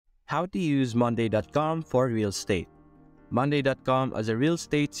How to use Monday.com for real estate. Monday.com as a real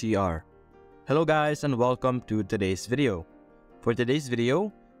estate CR. Hello guys and welcome to today's video. For today's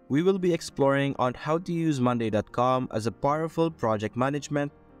video, we will be exploring on how to use Monday.com as a powerful project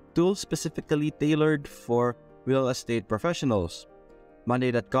management tool specifically tailored for real estate professionals.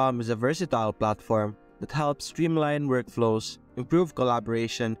 Monday.com is a versatile platform that helps streamline workflows, improve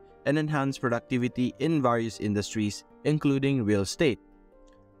collaboration, and enhance productivity in various industries, including real estate.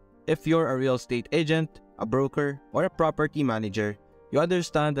 If you're a real estate agent, a broker, or a property manager, you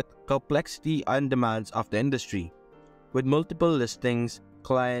understand the complexity and demands of the industry. With multiple listings,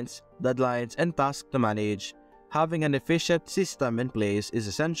 clients, deadlines, and tasks to manage, having an efficient system in place is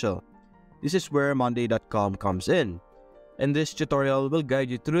essential. This is where Monday.com comes in. In this tutorial, we'll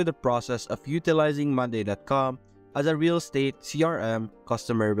guide you through the process of utilizing Monday.com as a real estate CRM,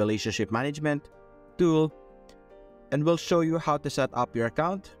 customer relationship management tool, and we'll show you how to set up your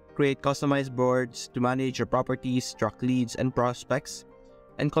account, create customized boards to manage your properties, track leads and prospects,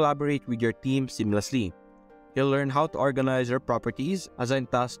 and collaborate with your team seamlessly. You'll learn how to organize your properties, assign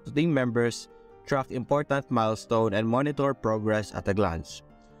tasks to team members, track important milestones, and monitor progress at a glance.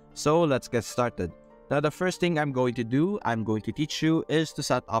 So let's get started. Now the first thing I'm going to teach you is to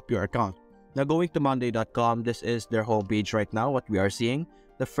set up your account. Now going to Monday.com, this is their homepage right now, what we are seeing.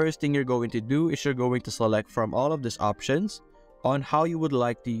 The first thing you're going to do is you're going to select from all of these options on how you would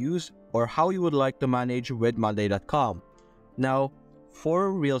like to use or how you would like to manage with Monday.com. Now,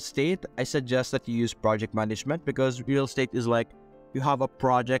 for real estate, I suggest that you use project management because real estate is like you have a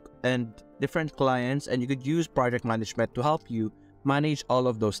project and different clients, and you could use project management to help you manage all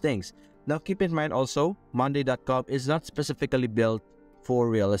of those things. Now, keep in mind also, Monday.com is not specifically built for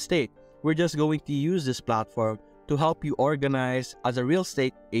real estate. We're just going to use this platform to help you organize as a real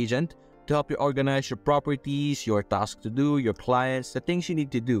estate agent, to help you organize your properties, your tasks to do, your clients, the things you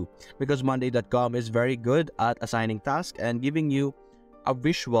need to do, because Monday.com is very good at assigning tasks and giving you a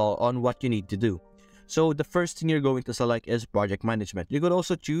visual on what you need to do. So the first thing you're going to select is project management. You could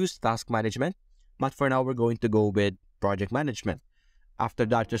also choose task management, but for now we're going to go with project management. After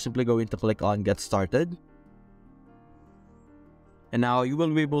that, you're simply going to click on get started. And now you will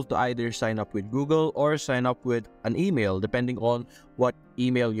be able to either sign up with Google or sign up with an email, depending on what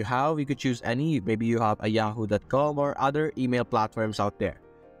email you have. You could choose any, maybe you have a yahoo.com or other email platforms out there.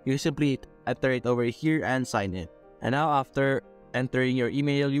 You simply enter it over here and sign in. And now after entering your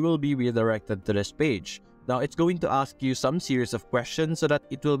email, you will be redirected to this page. Now it's going to ask you some series of questions so that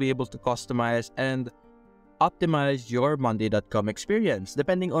it will be able to customize and optimize your Monday.com experience.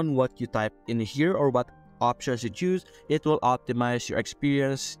 Depending on what you type in here or what options you choose, it will optimize your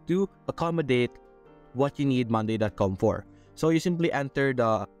experience to accommodate what you need Monday.com for. So you simply enter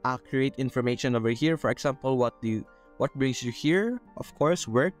the accurate information over here. For example, what brings you here? Of course,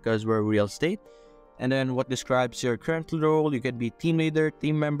 work, because we're real estate. And then what describes your current role. You can be team leader,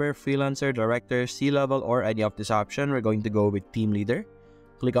 team member, freelancer, director, C-level, or any of this option. We're going to go with team leader.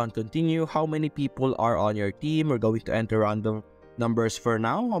 Click on continue. How many people are on your team? We're going to enter random numbers for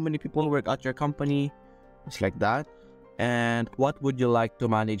now. How many people work at your company? Just like that. And what would you like to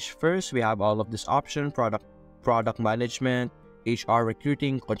manage first? We have all of this option: product management, HR,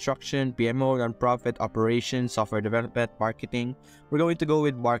 recruiting, construction, PMO, nonprofit, operations, software development, marketing. We're going to go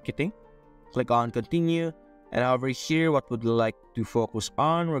with marketing. Click on continue. And over here, what would you like to focus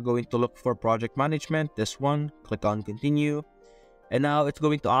on? We're going to look for project management, this one. Click on continue. And now it's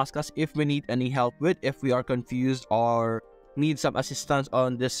going to ask us if we need any help with, if we are confused or need some assistance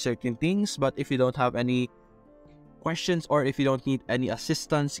on this certain things. But if you don't have any questions or if you don't need any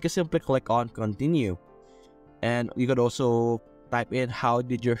assistance, you can simply click on continue. And you could also type in how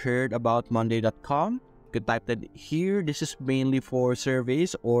did you heard about Monday.com. You could type that here. This is mainly for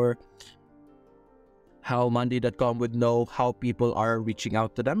surveys or how Monday.com would know how people are reaching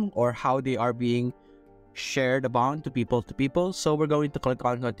out to them or how they are being shared about to people. So we're going to click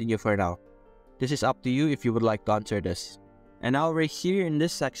on continue for now. This is up to you if you would like to answer this. And now right here in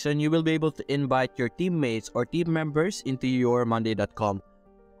this section, you will be able to invite your teammates or team members into your Monday.com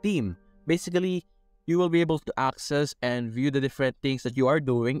team. Basically, you will be able to access and view the different things that you are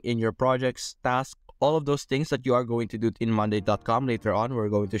doing in your projects, tasks, all of those things that you are going to do in Monday.com. Later on, we're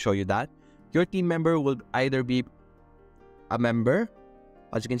going to show you that. Your team member will either be a member.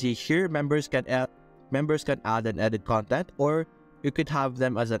 As you can see here, members can add and edit content, or you could have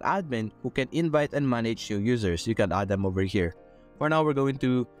them as an admin who can invite and manage new users. You can add them over here. For now, we're going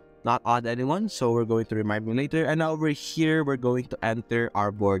to not add anyone, so we're going to remind me later. And now over here, we're going to enter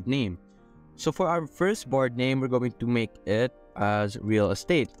our board name. So for our first board name, we're going to make it as real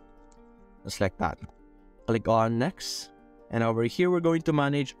estate. Just like that. Click on next. And over here, we're going to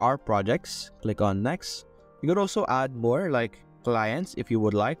manage our projects. Click on next. You could also add more like clients if you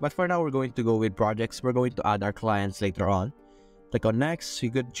would like, but for now, we're going to go with projects. We're going to add our clients later on. Click on next.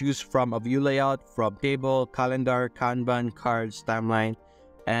 You could choose from a view layout, from table, calendar, Kanban, cards, timeline,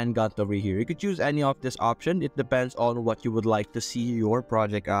 and Gantt over here. You could choose any of this option. It depends on what you would like to see your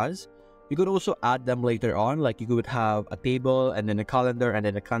project as. You could also add them later on, like you could have a table and then a calendar and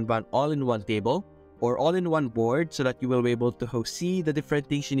then a Kanban all in one table or all in one board so that you will be able to see the different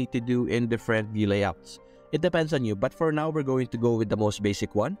things you need to do in different view layouts. It depends on you, but for now, we're going to go with the most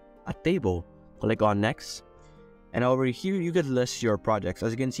basic one, a table. Click on next. And over here, you could list your projects.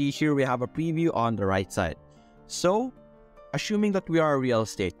 As you can see here, we have a preview on the right side. So, assuming that we are a real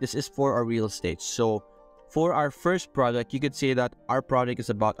estate, this is for a real estate. So, for our first product, you could say that our project is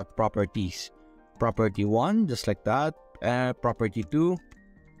about a properties. Property 1, just like that. Property 2.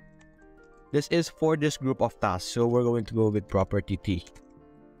 This is for this group of tasks. So, we're going to go with property T.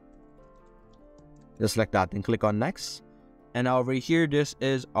 Just like that. And click on next. And over here, this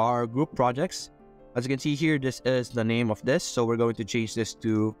is our group projects. As you can see here, this is the name of this. So we're going to change this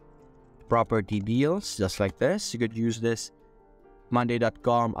to property deals, just like this. You could use this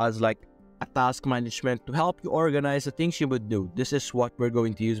Monday.com as like a task management to help you organize the things you would do. This is what we're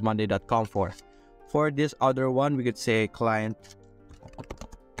going to use Monday.com for. For this other one, we could say client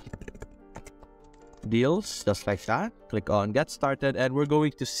deals, just like that. Click on get started, and we're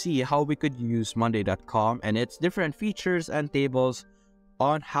going to see how we could use Monday.com and its different features and tables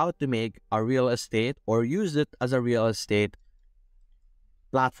on how to make a real estate or use it as a real estate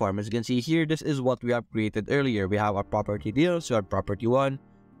platform. As you can see here, this is what we have created earlier. We have our property deals, so our property 1,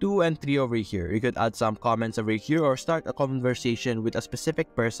 2, and 3 over here. You could add some comments over here or start a conversation with a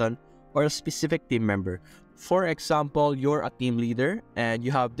specific person or a specific team member. For example, you're a team leader and you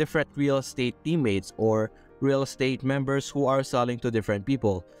have different real estate teammates or real estate members who are selling to different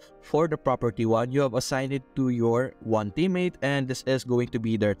people. For the property 1, you have assigned it to your one teammate, and this is going to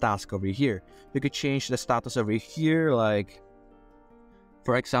be their task over here. You could change the status over here, like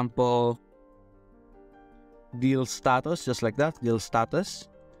for example, deal status, just like that, deal status.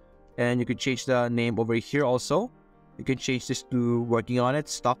 And you could change the name over here also. You can change this to working on it,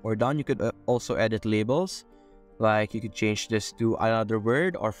 stop, or done. You could also edit labels, like you could change this to another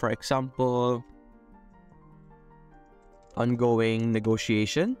word, or for example, ongoing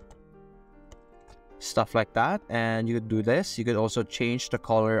negotiation, stuff like that. And you could do this. You could also change the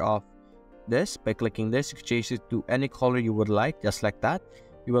color of this by clicking this. You could change it to any color you would like, just like that.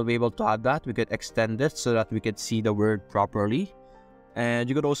 You will be able to add that. We could extend it so that we could see the word properly. And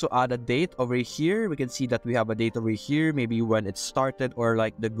you could also add a date over here. We can see that we have a date over here, maybe when it started, or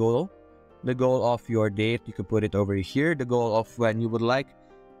like the goal of your date. You could put it over here, the goal of when you would like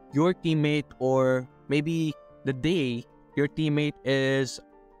your teammate, or maybe the day your teammate is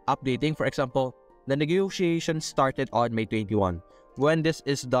updating. For example, the negotiation started on May 21. When this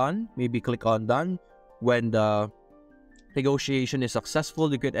is done, maybe click on done. When the negotiation is successful,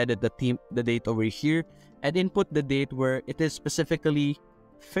 you could edit the date over here and input the date where it is specifically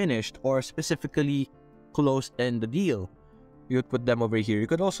finished or specifically closed in the deal. You would put them over here. You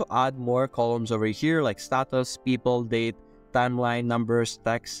could also add more columns over here, like status, people, date, timeline, numbers,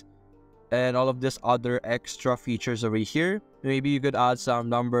 text, and all of this other extra features over here. Maybe you could add some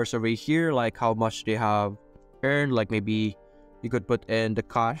numbers over here, like how much they have earned, like maybe you could put in the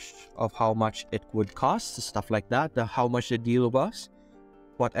cost of how much it would cost, stuff like that, how much the deal was,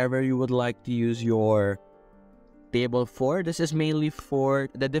 whatever you would like to use your table for. This is mainly for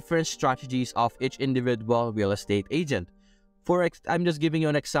the different strategies of each individual real estate agent. I'm just giving you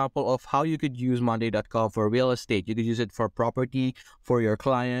an example of how you could use Monday.com for real estate. You could use it for property, for your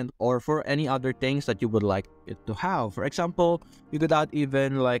client, or for any other things that you would like it to have. For example, you could add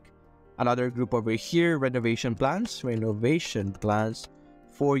even like another group over here, renovation plans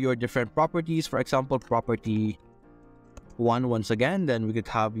for your different properties. For example, property 1 once again. Then we could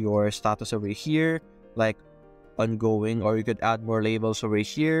have your status over here, like ongoing, or you could add more labels over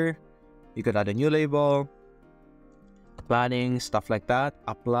here. You could add a new label, planning, stuff like that,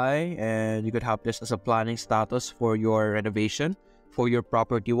 apply, and you could have this as a planning status for your renovation. For your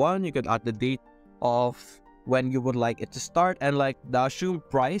property 1, you could add the date of when you would like it to start and like the assumed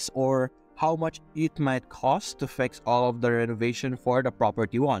price or how much it might cost to fix all of the renovation for the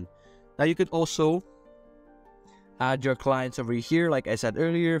property 1. Now you could also add your clients over here. Like I said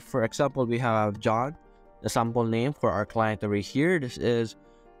earlier, for example, we have John, the sample name for our client over here. This is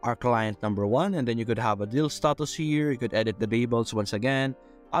our client number 1, and then you could have a deal status here. You could edit the labels once again,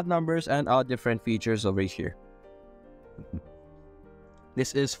 add numbers, and add different features over here.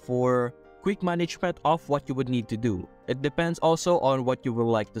 This is for quick management of what you would need to do. It depends also on what you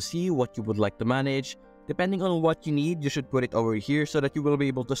would like to see, what you would like to manage. Depending on what you need, you should put it over here so that you will be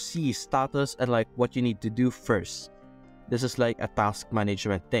able to see status and like what you need to do first. This is like a task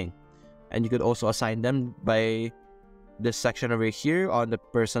management thing. And you could also assign them by this section over here. On the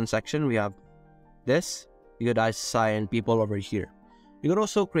person section, we have this. You could assign people over here. You could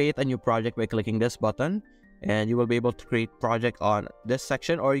also create a new project by clicking this button, and you will be able to create project on this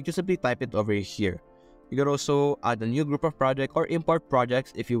section, or you can simply type it over here. You could also add a new group of project or import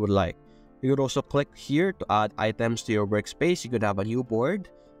projects if you would like. You could also click here to add items to your workspace. You could have a new board,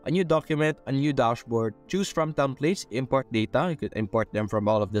 a new document, a new dashboard. Choose from templates, import data. You could import them from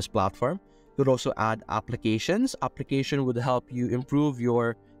all of this platform. You could also add applications. Application would help you improve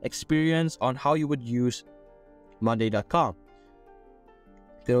your experience on how you would use Monday.com.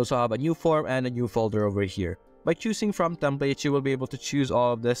 You could also have a new form and a new folder over here. By choosing from templates, you will be able to choose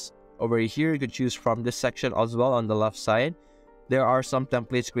all of this over here. You could choose from this section as well on the left side. There are some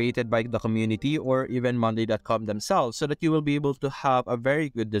templates created by the community or even Monday.com themselves so that you will be able to have a very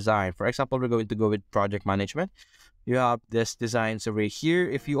good design. For example, we're going to go with project management. You have this designs over here.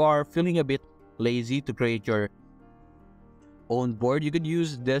 If you are feeling a bit lazy to create your own board, you could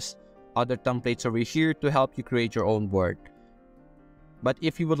use this other templates over here to help you create your own board. But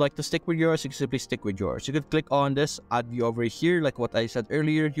if you would like to stick with yours, you can simply stick with yours. You could click on this add view over here. Like what I said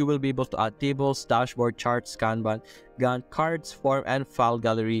earlier, you will be able to add tables, dashboard, charts, Kanban, Gantt, cards, form, and file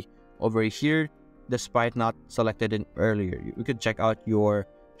gallery over here, despite not selected in earlier. You could check out your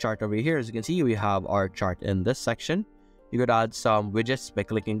chart over here. As you can see, we have our chart in this section. You could add some widgets by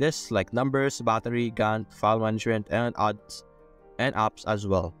clicking this, like numbers, battery, Gantt, file management, and odds and apps as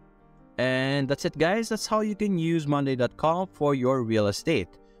well. And that's it, guys. That's how you can use Monday.com for your real estate.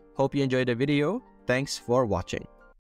 Hope you enjoyed the video. Thanks for watching.